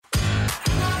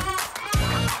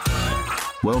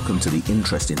Welcome to the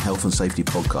Interesting Health and Safety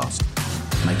podcast,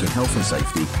 making health and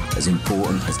safety as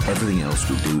important as everything else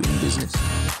we do in business.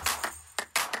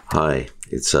 Hi,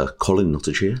 it's Colin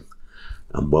Nottage here,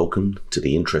 and welcome to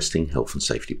the Interesting Health and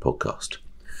Safety podcast.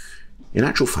 In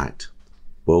actual fact,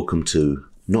 welcome to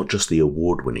not just the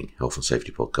award-winning Health and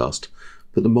Safety podcast,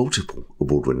 but the multiple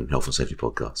award-winning Health and Safety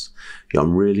podcasts.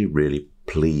 I'm really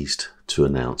pleased to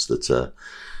announce that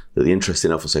the Interesting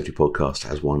Health and Safety podcast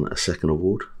has won a second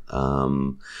award.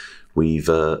 We've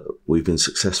been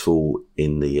successful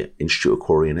in the Institute of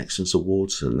Quality and Excellence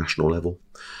Awards at a national level,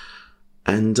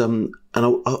 and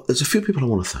there's a few people I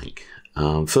want to thank.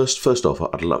 First off,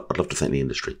 I'd love to thank the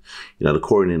industry. The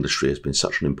quarrying industry has been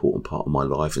such an important part of my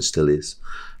life and still is,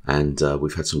 and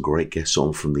we've had some great guests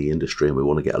on from the industry, and we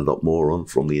want to get a lot more on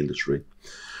from the industry.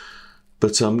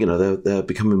 But they're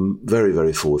becoming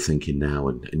very forward thinking now,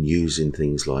 and using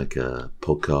things like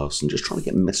podcasts and just trying to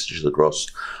get messages across,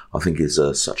 I think is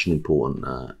such an important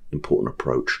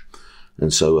approach.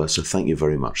 And so thank you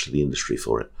very much to the industry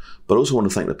for it. But I also want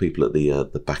to thank the people at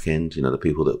the back end, the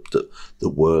people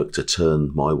that work to turn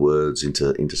my words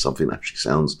into something that actually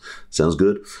sounds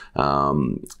good.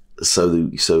 So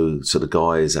the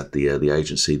guys at the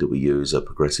agency that we use, a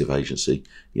Progressive Agency,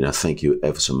 thank you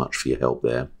ever so much for your help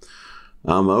there.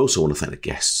 I also want to thank the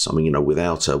guests.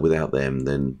 Without them,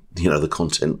 then the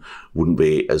content wouldn't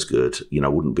be as good,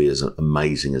 wouldn't be as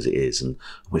amazing as it is. And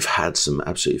we've had some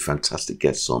absolutely fantastic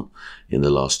guests on in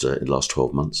the last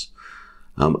 12 months,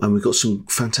 and we've got some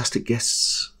fantastic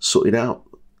guests sorted out,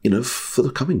 for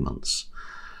the coming months.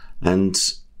 And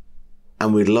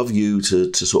we'd love you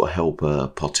to sort of help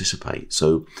participate.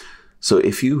 So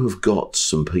if you have got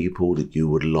some people that you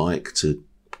would like to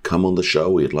come on the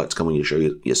show, or you'd like to come on your show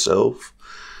yourself,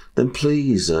 then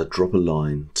please drop a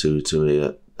line to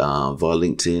via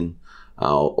LinkedIn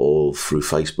or through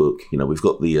Facebook. We've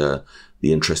got the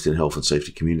Interesting Health and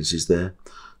Safety communities there.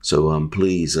 So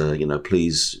please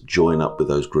join up with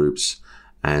those groups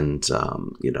and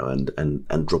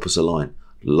drop us a line.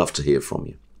 Love to hear from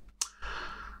you.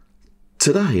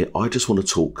 Today, I just want to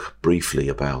talk briefly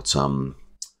about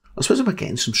about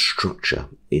getting some structure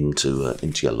into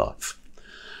your life.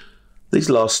 These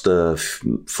last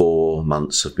 4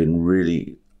 months have been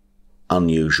really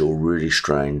unusual, really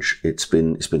strange. It's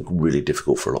been really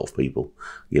difficult for a lot of people.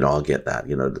 I get that.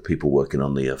 The people working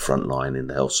on the front line in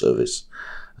the health service,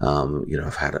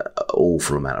 have had an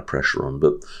awful amount of pressure on.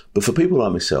 But for people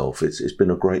like myself, it's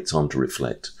been a great time to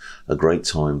reflect, a great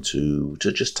time to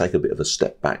just take a bit of a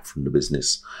step back from the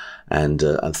business and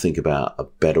think about a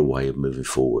better way of moving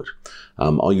forward.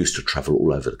 I used to travel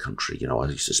all over the country. I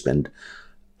used to spend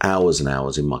hours and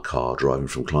hours in my car driving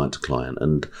from client to client,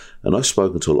 and I've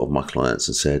spoken to a lot of my clients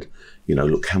and said,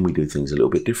 look, can we do things a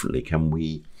little bit differently? Can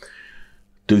we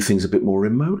do things a bit more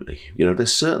remotely?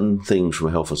 There's certain things from a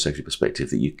health and safety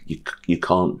perspective that you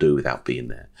can't do without being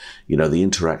there. The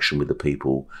interaction with the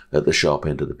people at the sharp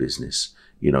end of the business,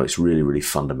 it's really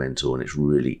fundamental, and it's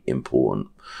really important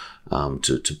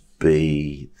to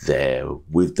be there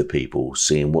with the people,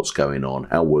 seeing what's going on,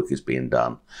 how work is being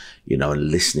done,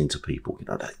 and listening to people.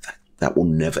 That will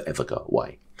never ever go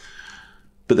away.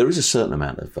 But there is a certain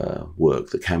amount of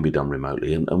work that can be done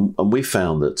remotely, and we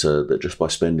found that just by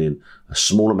spending a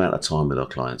small amount of time with our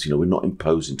clients, we're not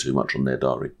imposing too much on their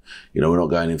diary. We're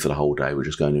not going in for the whole day. We're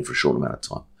just going in for a short amount of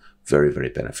time. Very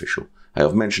beneficial. Hey,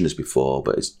 I've mentioned this before,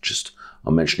 but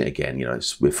I'll mention it again.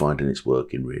 We're finding it's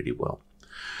working really well.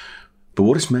 But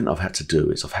what it's meant I've had to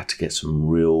do is I've had to get some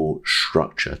real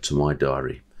structure to my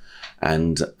diary.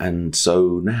 And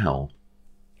so now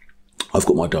I've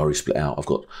got my diary split out.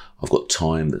 I've got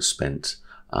time that's spent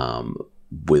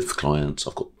with clients.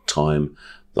 I've got time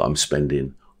that I'm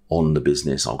spending on the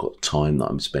business. I've got time that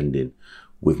I'm spending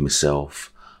with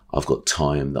myself. I've got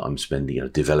time that I'm spending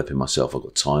developing myself. I've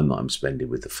got time that I'm spending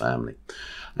with the family.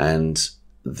 And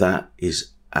that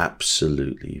is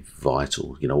absolutely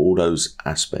vital, all those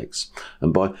aspects.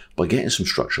 And by getting some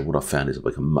structure, what I've found is I've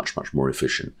become much more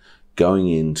efficient. Going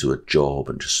into a job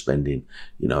and just spending,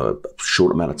 a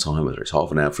short amount of time, whether it's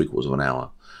half an hour, 3/4 of an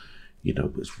hour,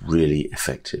 it's really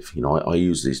effective. I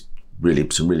use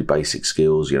some really basic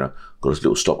skills. Got this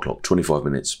little stop clock, 25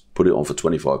 minutes, put it on for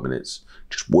 25 minutes,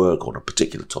 just work on a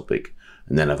particular topic,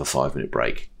 and then have a 5-minute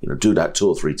break. Do that 2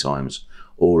 or 3 times.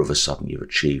 All of a sudden, you've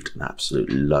achieved an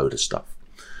absolute load of stuff.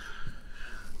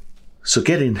 So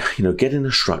getting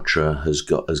a structure has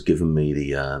given me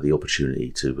the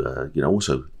opportunity to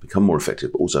also become more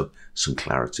effective, but also some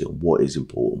clarity on what is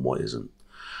important, what isn't.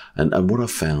 And what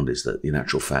I've found is that in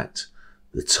actual fact,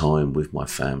 the time with my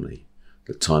family,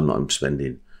 the time that I'm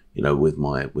spending, with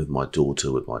my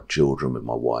daughter, with my children, with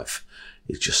my wife,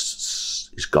 is just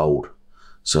is gold.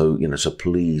 So, so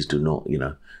please do not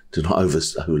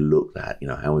overlook that,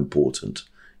 how important,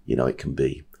 it can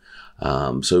be.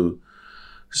 So,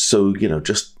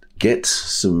 just get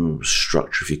some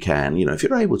structure if you can. If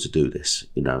you're able to do this,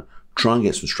 try and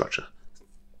get some structure.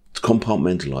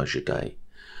 Compartmentalize your day.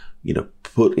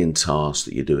 Put in tasks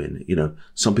that you're doing.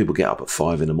 Some people get up at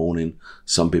 5 a.m.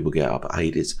 Some people get up at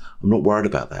 8. I'm not worried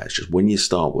about that. It's just when you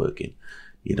start working,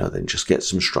 then just get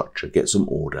some structure, get some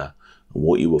order. And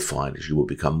what you will find is you will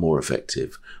become more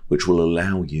effective, which will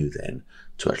allow you then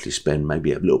to actually spend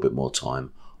maybe a little bit more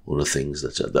time on the things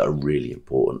that are really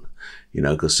important.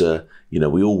 Because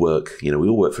we all work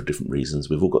for different reasons.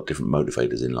 We've all got different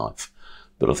motivators in life.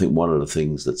 But I think one of the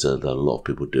things that a lot of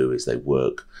people do is they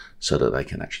work so that they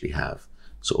can actually have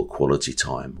sort of quality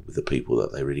time with the people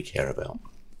that they really care about.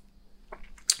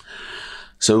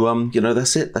 So,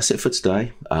 that's it. That's it for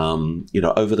today.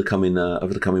 Over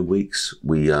the coming weeks,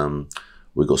 we've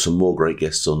got some more great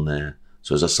guests on there.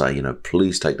 So as I say,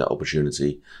 please take that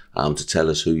opportunity to tell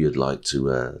us who you'd like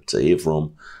to hear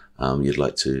from, you'd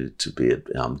like to be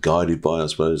guided by, I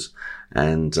suppose.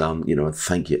 And,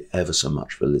 thank you ever so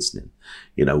much for listening.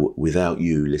 Without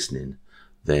you listening,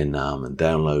 then and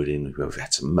downloading, we've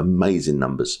had some amazing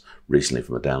numbers recently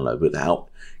from a download. Without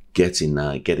getting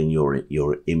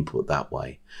your input that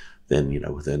way, then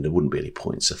then there wouldn't be any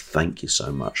point. So thank you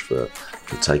so much for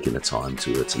taking the time to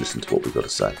listen to what we've got to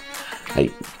say. Hey,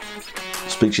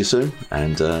 speak to you soon,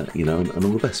 and and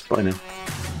all the best. Bye now.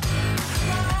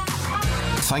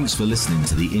 Thanks for listening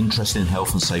to the Interest in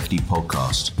Health and Safety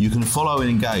podcast. You can follow and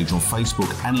engage on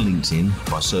Facebook and LinkedIn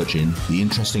by searching the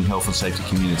Interesting Health and Safety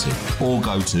Community, or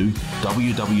go to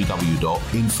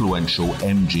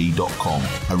www.influentialmg.com.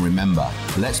 And remember,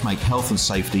 let's make health and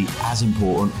safety as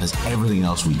important as everything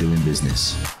else we do in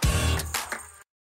business.